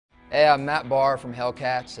Hey, I'm Matt Barr from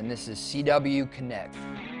Hellcats, and this is CW Connect.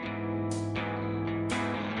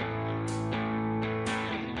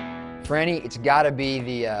 Franny, it's got to be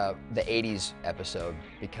the 80s episode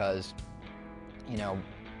because, you know,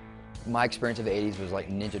 my experience of the 80s was like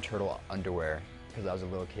Ninja Turtle underwear because I was a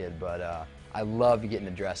little kid, but I loved getting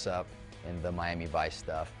to dress up in the Miami Vice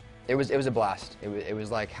stuff. It was a blast. It was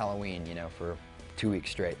like Halloween, you know, for 2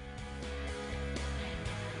 weeks straight.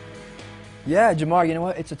 Yeah, Jamar, you know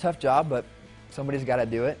what? It's a tough job, but somebody's got to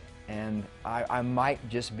do it, and I might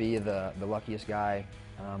just be the luckiest guy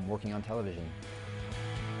working on television.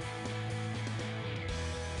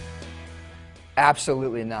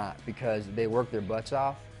 Absolutely not, because they work their butts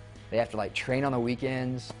off. They have to like train on the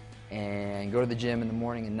weekends and go to the gym in the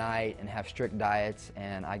morning and night and have strict diets,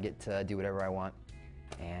 and I get to do whatever I want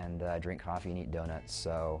and drink coffee and eat donuts,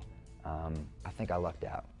 so I think I lucked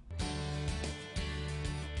out.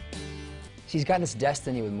 She's got this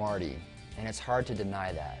destiny with Marti, and it's hard to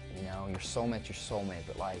deny that. You know, your soulmate,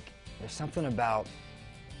 but like, there's something about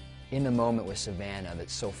in the moment with Savannah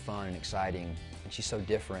that's so fun and exciting, and she's so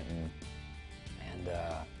different, and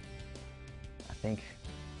I think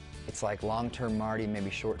it's like long-term Marti, maybe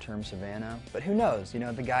short-term Savannah, but who knows? You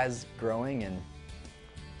know, the guy's growing, and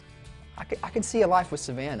I could see a life with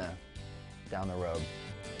Savannah down the road.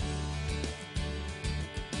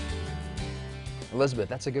 Elizabeth,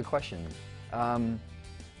 that's a good question. When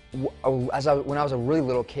I was a really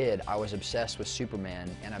little kid, I was obsessed with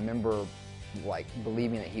Superman, and I remember like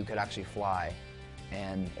believing that he could actually fly.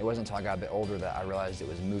 And it wasn't until I got a bit older that I realized it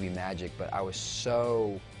was movie magic, but I was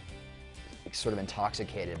so sort of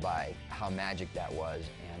intoxicated by how magic that was,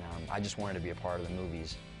 and I just wanted to be a part of the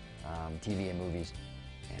movies, TV and movies,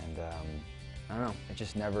 and I don't know,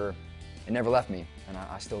 it never left me, and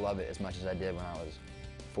I still love it as much as I did when I was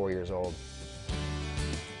 4 years old.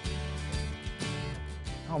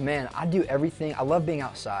 Oh man, I do everything. I love being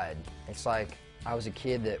outside. It's like I was a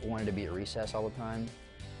kid that wanted to be at recess all the time,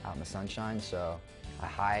 out in the sunshine, so I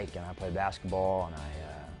hike and I play basketball and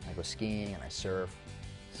I go skiing and I surf.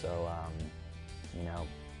 So, you know,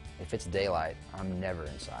 if it's daylight, I'm never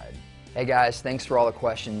inside. Hey guys, thanks for all the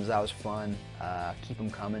questions. That was fun. Keep them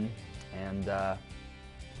coming, and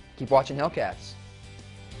keep watching Hellcats.